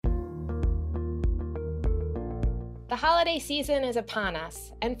The holiday season is upon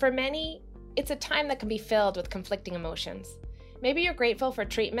us, and for many, it's a time that can be filled with conflicting emotions. Maybe you're grateful for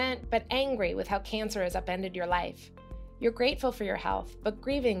treatment, but angry with how cancer has upended your life. You're grateful for your health, but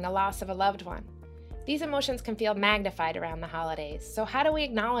grieving the loss of a loved one. These emotions can feel magnified around the holidays, so how do we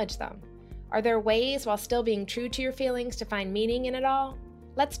acknowledge them? Are there ways, while still being true to your feelings, to find meaning in it all?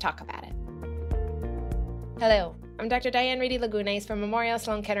 Let's talk about it. Hello, I'm Dr. Diane Reedy-Lagunes from Memorial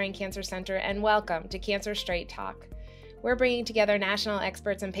Sloan Kettering Cancer Center, and welcome to Cancer Straight Talk. We're bringing together national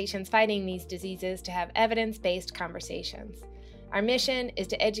experts and patients fighting these diseases to have evidence-based conversations. Our mission is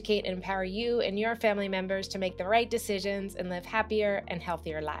to educate and empower you and your family members to make the right decisions and live happier and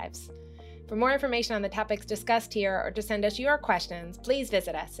healthier lives. For more information on the topics discussed here or to send us your questions, please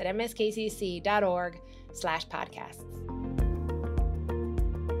visit us at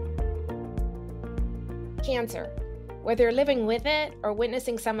mskcc.org/podcasts. Cancer. Whether you're living with it or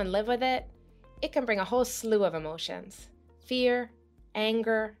witnessing someone live with it, it can bring a whole slew of emotions: fear,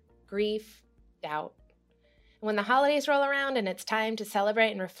 anger, grief, doubt. When the holidays roll around and it's time to celebrate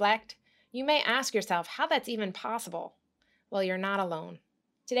and reflect, you may ask yourself how that's even possible. Well, you're not alone.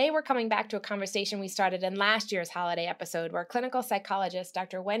 Today, we're coming back to a conversation we started in last year's holiday episode where clinical psychologist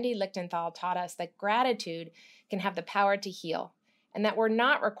Dr. Wendy Lichtenthal taught us that gratitude can have the power to heal and that we're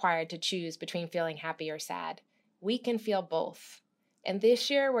not required to choose between feeling happy or sad. We can feel both. And this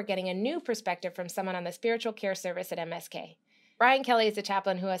year, we're getting a new perspective from someone on the spiritual care service at MSK. Brian Kelly is the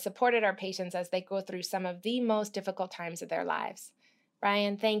chaplain who has supported our patients as they go through some of the most difficult times of their lives.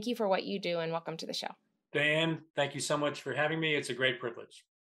 Brian, thank you for what you do and welcome to the show. Diane, thank you so much for having me. It's a great privilege.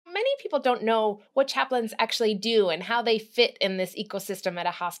 Many people don't know what chaplains actually do and how they fit in this ecosystem at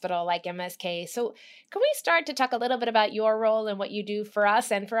a hospital like MSK. So can we start to talk a little bit about your role and what you do for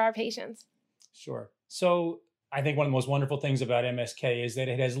us and for our patients? Sure. So I think one of the most wonderful things about MSK is that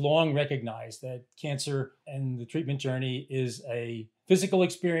it has long recognized that cancer and the treatment journey is a physical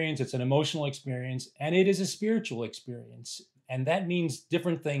experience, it's an emotional experience, and it is a spiritual experience. And that means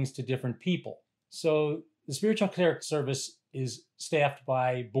different things to different people. So the spiritual care service is staffed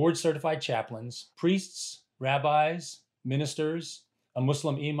by board-certified chaplains, priests, rabbis, ministers, a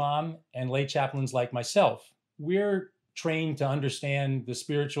Muslim imam, and lay chaplains like myself. We're trained to understand the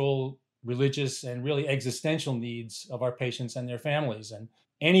spiritual, religious, and really existential needs of our patients and their families. And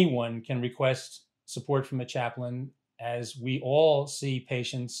anyone can request support from a chaplain, as we all see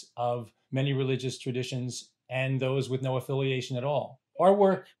patients of many religious traditions and those with no affiliation at all. Our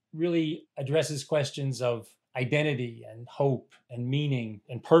work really addresses questions of identity and hope and meaning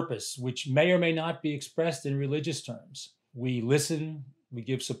and purpose, which may or may not be expressed in religious terms. We listen, we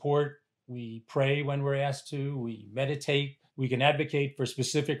give support, we pray when we're asked to, we meditate. We can advocate for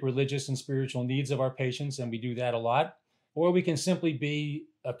specific religious and spiritual needs of our patients, and we do that a lot. Or we can simply be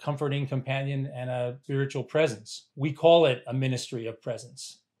a comforting companion and a spiritual presence. We call it a ministry of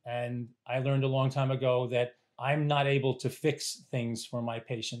presence. And I learned a long time ago that I'm not able to fix things for my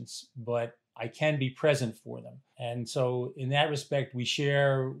patients, but I can be present for them. And so in that respect, we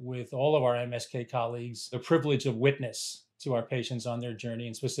share with all of our MSK colleagues the privilege of witness to our patients on their journey,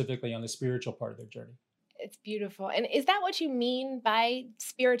 and specifically on the spiritual part of their journey. It's beautiful. And is that what you mean by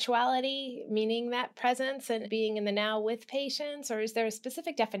spirituality, meaning that presence and being in the now with patients? Or is there a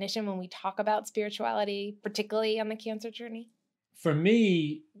specific definition when we talk about spirituality, particularly on the cancer journey? For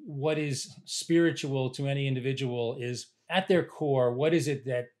me, what is spiritual to any individual is, at their core, what is it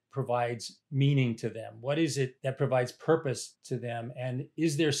that provides meaning to them? What is it that provides purpose to them? And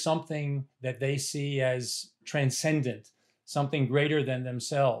is there something that they see as transcendent, something greater than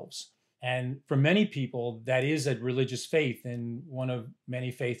themselves? And for many people, that is a religious faith in one of many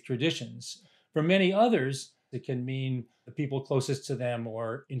faith traditions. For many others, it can mean the people closest to them,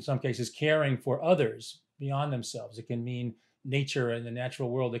 or in some cases, caring for others beyond themselves. It can mean nature and the natural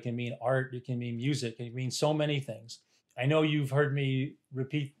world. It can mean art. It can mean music. It can mean so many things. I know you've heard me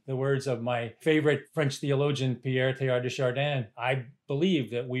repeat the words of my favorite French theologian, Pierre Teilhard de Chardin. I believe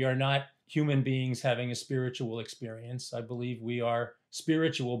that we are not human beings having a spiritual experience. I believe we are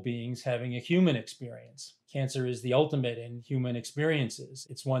spiritual beings having a human experience. Cancer is the ultimate in human experiences.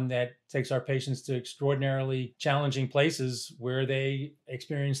 It's one that takes our patients to extraordinarily challenging places where they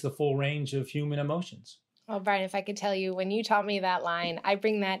experience the full range of human emotions. Well, Brian, if I could tell you, when you taught me that line, I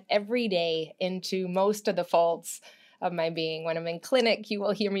bring that every day into most of the folds of my being. When I'm in clinic, you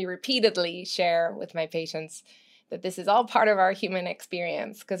will hear me repeatedly share with my patients that this is all part of our human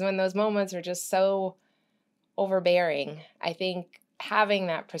experience. Because when those moments are just so overbearing, I think having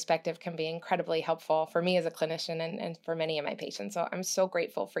that perspective can be incredibly helpful for me as a clinician and for many of my patients. So I'm so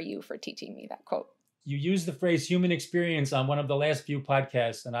grateful for you for teaching me that quote. You used the phrase human experience on one of the last few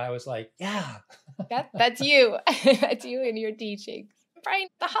podcasts, and I was like, yeah. That's you. That's you in your teachings. Brian,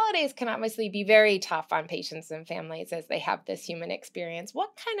 the holidays can obviously be very tough on patients and families as they have this human experience.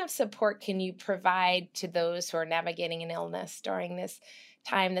 What kind of support can you provide to those who are navigating an illness during this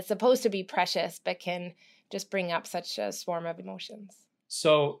time that's supposed to be precious, but can just bring up such a swarm of emotions?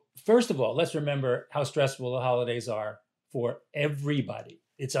 So, first of all, let's remember how stressful the holidays are for everybody.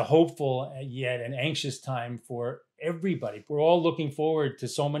 It's a hopeful yet an anxious time for everybody. We're all looking forward to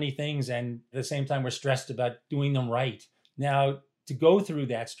so many things, and at the same time, we're stressed about doing them right. Now, to go through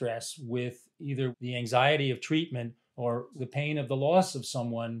that stress with either the anxiety of treatment or the pain of the loss of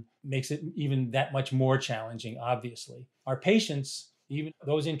someone makes it even that much more challenging, obviously. Our patients, even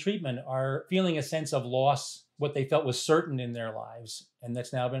those in treatment, are feeling a sense of loss, what they felt was certain in their lives, and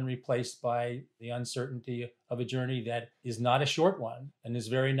that's now been replaced by the uncertainty of a journey that is not a short one and is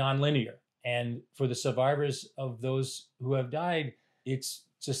very nonlinear. And for the survivors of those who have died, it's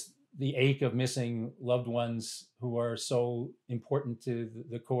just the ache of missing loved ones who are so important to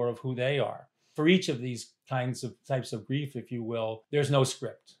the core of who they are. For each of these types of grief, if you will, there's no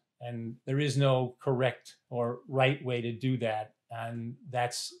script, and there is no correct or right way to do that. And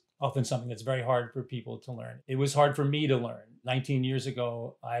that's often something that's very hard for people to learn. It was hard for me to learn. 19 years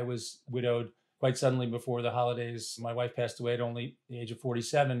ago, I was widowed quite suddenly before the holidays. My wife passed away at only the age of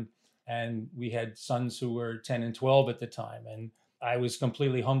 47, and we had sons who were 10 and 12 at the time. And I was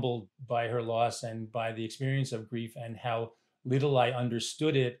completely humbled by her loss and by the experience of grief and how little I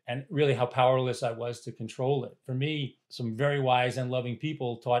understood it and really how powerless I was to control it. For me, some very wise and loving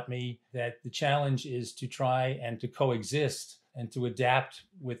people taught me that the challenge is to try and to coexist and to adapt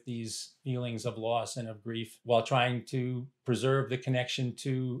with these feelings of loss and of grief while trying to preserve the connection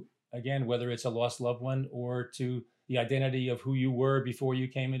to, again, whether it's a lost loved one or to the identity of who you were before you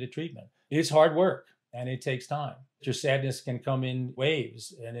came into treatment. It is hard work and it takes time. Your sadness can come in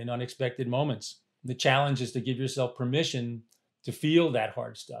waves and in unexpected moments. The challenge is to give yourself permission to feel that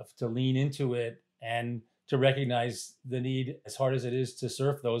hard stuff, to lean into it, and to recognize the need, as hard as it is, to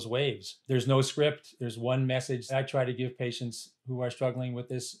surf those waves. There's no script. There's one message I try to give patients who are struggling with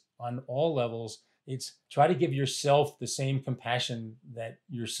this on all levels. It's try to give yourself the same compassion that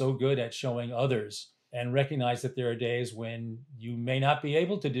you're so good at showing others, and recognize that there are days when you may not be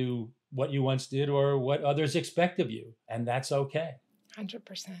able to do what you once did or what others expect of you. And that's okay.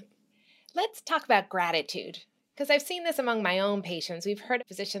 100%. Let's talk about gratitude. Because I've seen this among my own patients. We've heard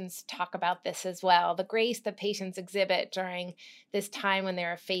physicians talk about this as well. The grace that patients exhibit during this time when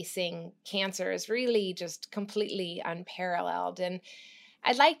they're facing cancer is really just completely unparalleled. And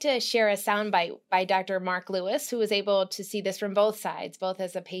I'd like to share a soundbite by Dr. Mark Lewis, who was able to see this from both sides, both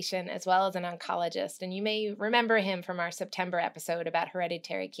as a patient as well as an oncologist. And you may remember him from our September episode about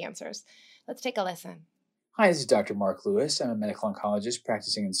hereditary cancers. Let's take a listen. Hi, this is Dr. Mark Lewis. I'm a medical oncologist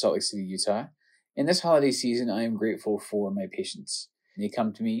practicing in Salt Lake City, Utah. In this holiday season, I am grateful for my patients. They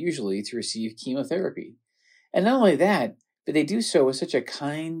come to me usually to receive chemotherapy. And not only that, but they do so with such a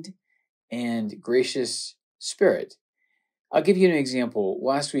kind and gracious spirit. I'll give you an example.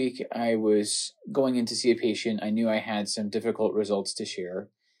 Last week, I was going in to see a patient. I knew I had some difficult results to share.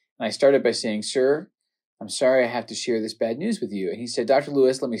 And I started by saying, "Sir, I'm sorry I have to share this bad news with you." And he said, "Dr.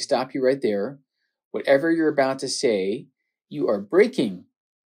 Lewis, let me stop you right there. Whatever you're about to say, you are breaking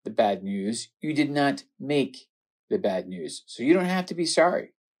the bad news. You did not make the bad news. So you don't have to be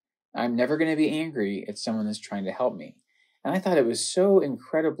sorry. I'm never going to be angry at someone that's trying to help me." And I thought it was so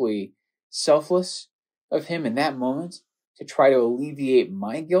incredibly selfless of him in that moment to try to alleviate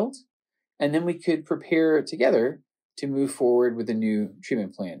my guilt. And then we could prepare together to move forward with a new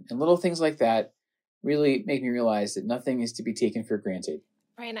treatment plan. And little things like that really make me realize that nothing is to be taken for granted.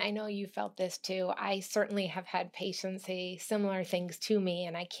 Brian, I know you felt this too. I certainly have had patients say similar things to me,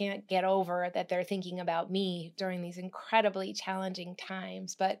 and I can't get over that they're thinking about me during these incredibly challenging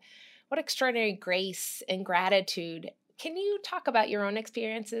times. But what extraordinary grace and gratitude. Can you talk about your own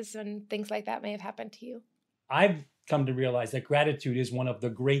experiences and things like that may have happened to you? I've come to realize that gratitude is one of the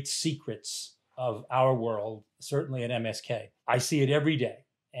great secrets of our world, certainly at MSK. I see it every day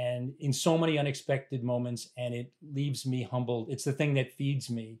and in so many unexpected moments, and it leaves me humbled. It's the thing that feeds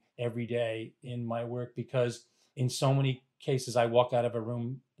me every day in my work, because in so many cases, I walk out of a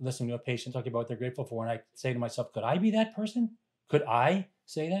room listening to a patient talking about what they're grateful for, and I say to myself, could I be that person? Could I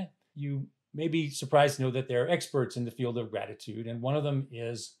say that? You may be surprised to know that there are experts in the field of gratitude, and one of them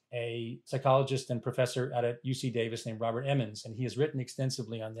is a psychologist and professor out at UC Davis named Robert Emmons, and he has written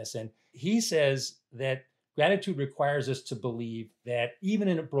extensively on this. And he says that gratitude requires us to believe that even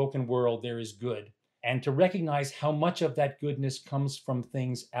in a broken world, there is good, and to recognize how much of that goodness comes from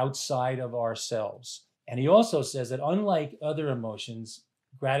things outside of ourselves. And he also says that unlike other emotions,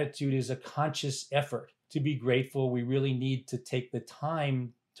 gratitude is a conscious effort. To be grateful, we really need to take the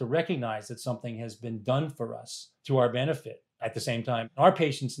time to recognize that something has been done for us to our benefit. At the same time, our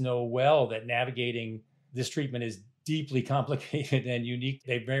patients know well that navigating this treatment is deeply complicated and unique.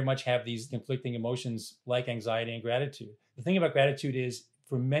 They very much have these conflicting emotions like anxiety and gratitude. The thing about gratitude is,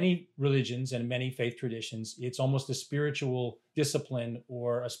 for many religions and many faith traditions, it's almost a spiritual discipline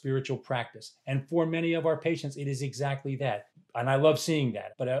or a spiritual practice. And for many of our patients, it is exactly that. And I love seeing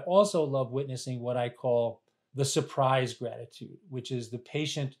that. But I also love witnessing what I call the surprise gratitude, which is the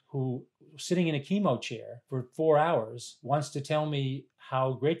patient who, sitting in a chemo chair for 4 hours, wants to tell me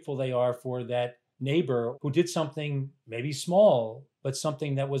how grateful they are for that neighbor who did something maybe small, but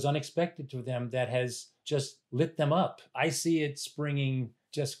something that was unexpected to them that has just lit them up. I see it springing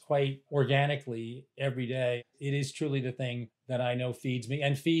just quite organically every day. It is truly the thing that I know feeds me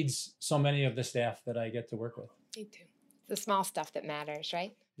and feeds so many of the staff that I get to work with. Me too. The small stuff that matters,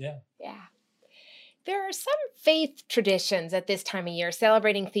 right? Yeah. Yeah. There are some faith traditions at this time of year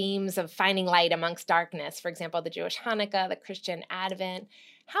celebrating themes of finding light amongst darkness. For example, the Jewish Hanukkah, the Christian Advent.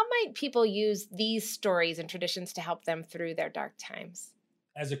 How might people use these stories and traditions to help them through their dark times?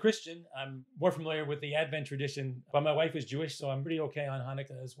 As a Christian, I'm more familiar with the Advent tradition, but my wife is Jewish, so I'm pretty okay on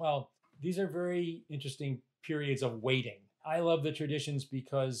Hanukkah as well. These are very interesting periods of waiting. I love the traditions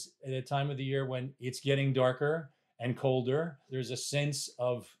because at a time of the year when it's getting darker and colder, there's a sense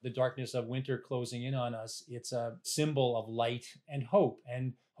of the darkness of winter closing in on us. It's a symbol of light and hope.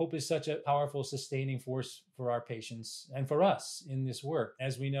 And hope is such a powerful sustaining force for our patients and for us in this work.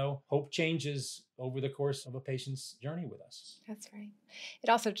 As we know, hope changes over the course of a patient's journey with us. That's right. It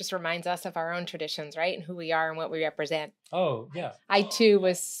also just reminds us of our own traditions, right? And who we are and what we represent. Oh, yeah. I too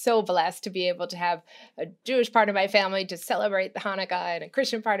was so blessed to be able to have a Jewish part of my family to celebrate the Hanukkah and a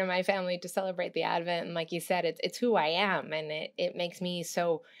Christian part of my family to celebrate the Advent. And like you said, it's who I am. And it makes me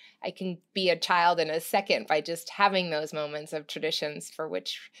so I can be a child in a second by just having those moments of traditions for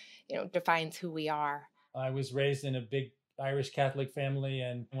which, defines who we are. I was raised in a big Irish Catholic family,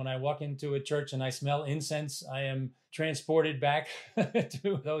 and when I walk into a church and I smell incense, I am transported back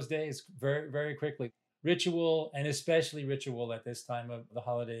to those days very, very quickly. Ritual, and especially ritual at this time of the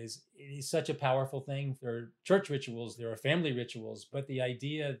holidays, it is such a powerful thing. There are church rituals, there are family rituals, but the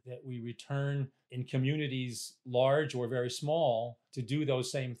idea that we return in communities large or very small to do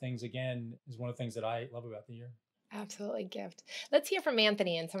those same things again is one of the things that I love about the year. Absolutely gift. Let's hear from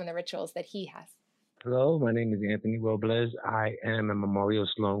Anthony and some of the rituals that he has. Hello, my name is Anthony Robles. I am a Memorial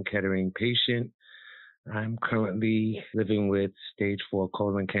Sloan Kettering patient. I'm currently living with stage 4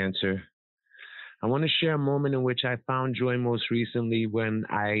 colon cancer. I want to share a moment in which I found joy most recently when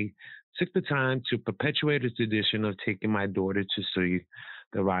I took the time to perpetuate a tradition of taking my daughter to see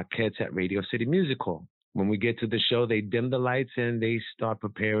the Rockettes at Radio City Music Hall. When we get to the show, they dim the lights and they start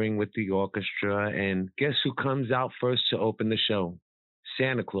preparing with the orchestra. And guess who comes out first to open the show?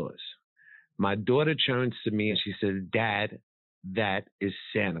 Santa Claus. My daughter turns to me and she says, "Dad, that is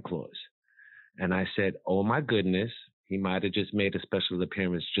Santa Claus." And I said, "Oh my goodness, he might have just made a special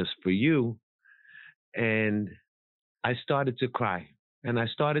appearance just for you." And I started to cry. And I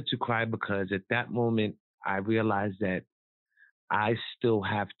started to cry because at that moment, I realized that I still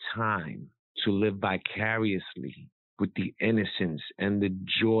have time to live vicariously with the innocence and the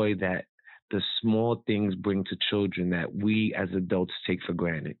joy that the small things bring to children that we as adults take for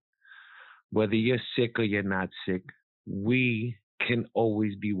granted. Whether you're sick or you're not sick, we can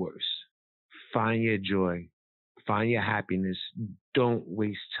always be worse. Find your joy. Find your happiness. Don't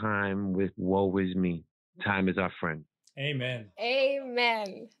waste time with woe is me. Time is our friend. Amen.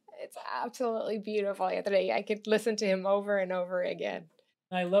 Amen. It's absolutely beautiful, Anthony. I could listen to him over and over again.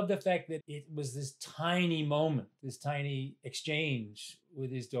 I love the fact that it was this tiny moment, this tiny exchange with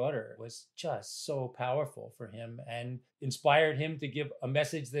his daughter was just so powerful for him and inspired him to give a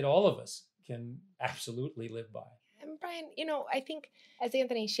message that all of us can absolutely live by. And Brian, I think as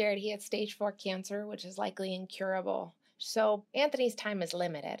Anthony shared, he had stage 4 cancer, which is likely incurable. So Anthony's time is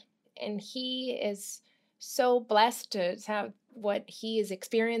limited, and he is so blessed to have what he is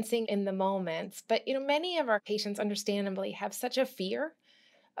experiencing in the moments. But, many of our patients understandably have such a fear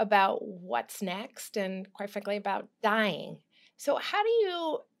about what's next and, quite frankly, about dying. So how do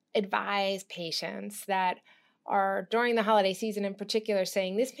you advise patients that are during the holiday season in particular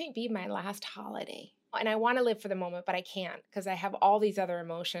saying, this may be my last holiday and I want to live for the moment, but I can't because I have all these other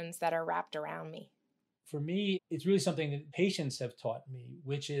emotions that are wrapped around me? For me, it's really something that patients have taught me,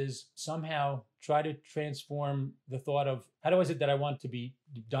 which is somehow try to transform the thought of how is it that I want to be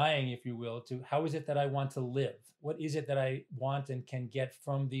dying, if you will, to how is it that I want to live? What is it that I want and can get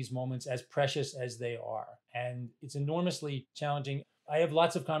from these moments, as precious as they are? And it's enormously challenging. I have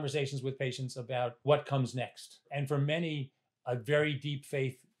lots of conversations with patients about what comes next. And for many, a very deep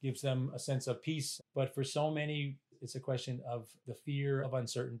faith gives them a sense of peace. But for so many, it's a question of the fear of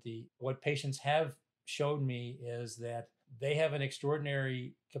uncertainty. What patients have showed me is that they have an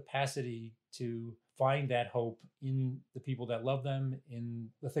extraordinary capacity to find that hope in the people that love them, in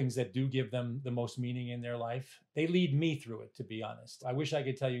the things that do give them the most meaning in their life. They lead me through it, to be honest. I wish I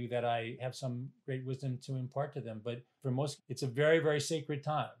could tell you that I have some great wisdom to impart to them, but for most, it's a very, very sacred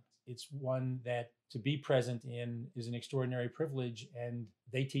time. It's one that to be present in is an extraordinary privilege, and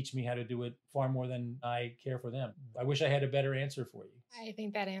they teach me how to do it far more than I care for them. I wish I had a better answer for you. I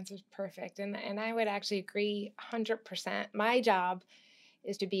think that answer is perfect. And I would actually agree 100%. My job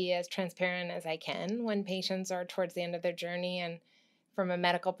is to be as transparent as I can when patients are towards the end of their journey, and from a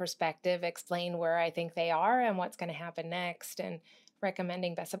medical perspective, explain where I think they are and what's going to happen next, and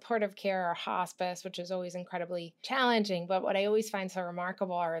recommending best supportive care or hospice, which is always incredibly challenging. But what I always find so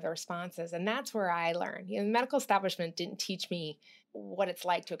remarkable are the responses. And that's where I learned. The medical establishment didn't teach me what it's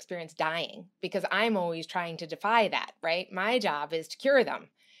like to experience dying, because I'm always trying to defy that, right? My job is to cure them.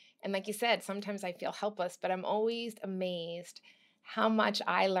 And like you said, sometimes I feel helpless, but I'm always amazed how much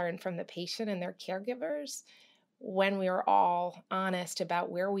I learn from the patient and their caregivers when we are all honest about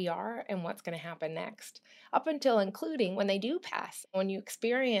where we are and what's going to happen next, up until including when they do pass. When you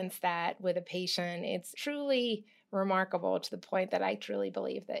experience that with a patient, it's truly remarkable, to the point that I truly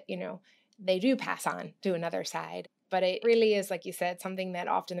believe that, they do pass on to another side. But it really is, like you said, something that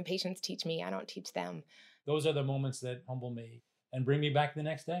often the patients teach me. I don't teach them. Those are the moments that humble me and bring me back the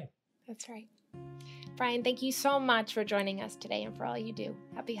next day. That's right. Brian, thank you so much for joining us today and for all you do.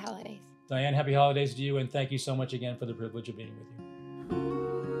 Happy holidays. Diane, happy holidays to you, and thank you so much again for the privilege of being with you.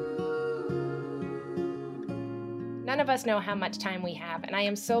 None of us know how much time we have, and I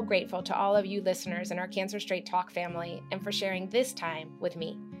am so grateful to all of you listeners in our Cancer Straight Talk family and for sharing this time with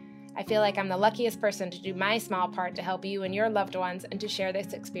me. I feel like I'm the luckiest person to do my small part to help you and your loved ones and to share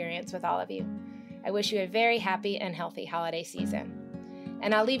this experience with all of you. I wish you a very happy and healthy holiday season.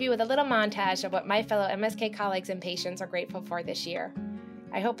 And I'll leave you with a little montage of what my fellow MSK colleagues and patients are grateful for this year.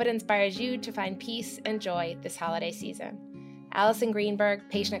 I hope it inspires you to find peace and joy this holiday season. Allison Greenberg,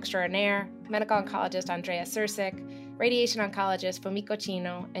 patient extraordinaire, medical oncologist Andrea Sursic, radiation oncologist Fumiko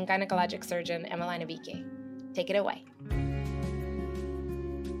Chino, and gynecologic surgeon Emelina Vique. Take it away.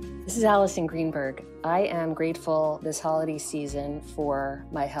 This is Allison Greenberg. I am grateful this holiday season for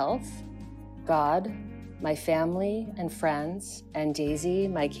my health, God, my family and friends, and Daisy,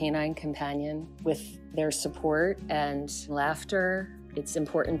 my canine companion, with their support and laughter. It's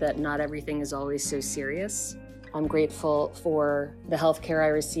important that not everything is always so serious. I'm grateful for the healthcare I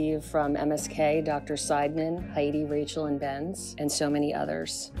receive from MSK, Dr. Seidman, Heidi, Rachel, and Benz, and so many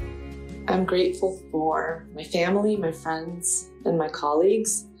others. I'm grateful for my family, my friends, and my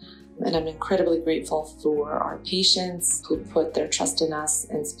colleagues. And I'm incredibly grateful for our patients who put their trust in us,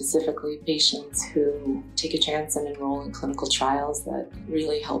 and specifically patients who take a chance and enroll in clinical trials that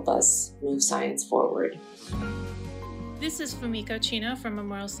really help us move science forward. This is Fumiko Chino from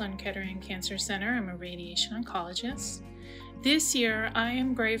Memorial Sloan Kettering Cancer Center. I'm a radiation oncologist. This year, I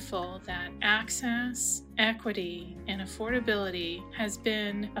am grateful that access, equity, and affordability has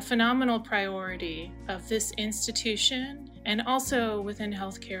been a phenomenal priority of this institution and also within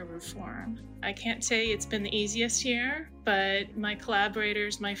healthcare reform. I can't say it's been the easiest year, but my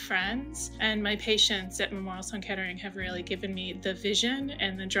collaborators, my friends, and my patients at Memorial Sloan Kettering have really given me the vision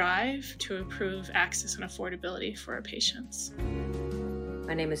and the drive to improve access and affordability for our patients.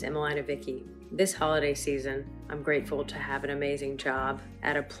 My name is Emelina Vique. This holiday season, I'm grateful to have an amazing job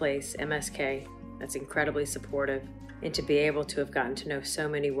at a place, MSK, that's incredibly supportive, and to be able to have gotten to know so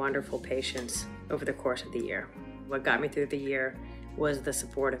many wonderful patients over the course of the year. What got me through the year was the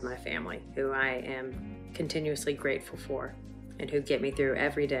support of my family, who I am continuously grateful for, and who get me through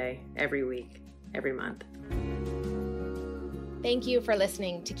every day, every week, every month. Thank you for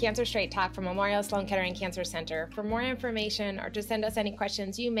listening to Cancer Straight Talk from Memorial Sloan Kettering Cancer Center. For more information or to send us any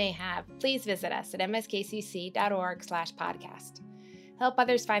questions you may have, please visit us at mskcc.org/podcast. Help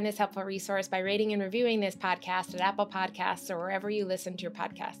others find this helpful resource by rating and reviewing this podcast at Apple Podcasts or wherever you listen to your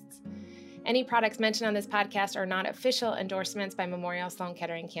podcasts. Any products mentioned on this podcast are not official endorsements by Memorial Sloan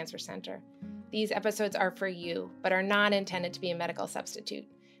Kettering Cancer Center. These episodes are for you, but are not intended to be a medical substitute.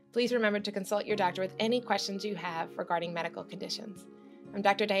 Please remember to consult your doctor with any questions you have regarding medical conditions. I'm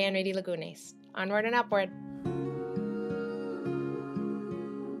Dr. Diane Rady Lagunes. Onward and upward.